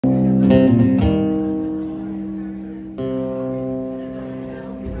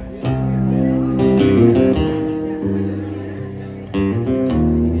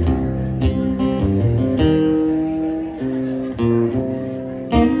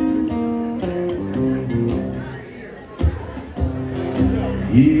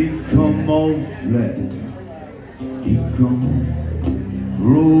He come on flat, he come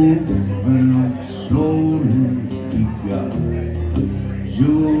rolling on slowly. He got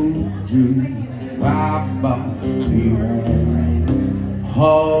juju, bye-bye,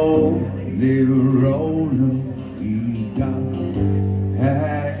 holy roller. He got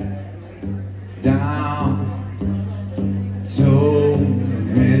head down to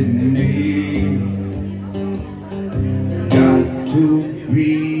his knee. Got to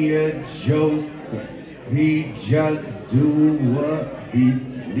be a joke, he just do what he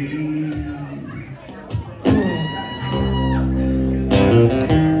please.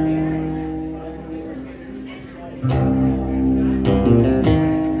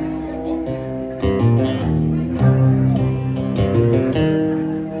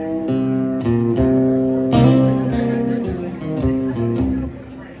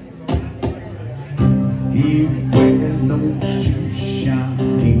 He wear no shoe shine,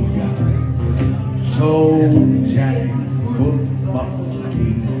 he got toe jack football, he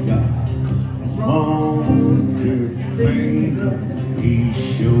got monkey finger, he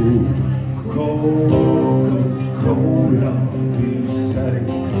show Coca-Cola, he say,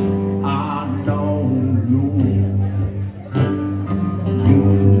 I know you, you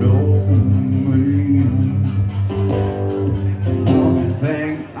know me. One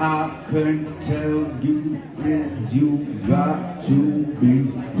thing I can tell you is you got to be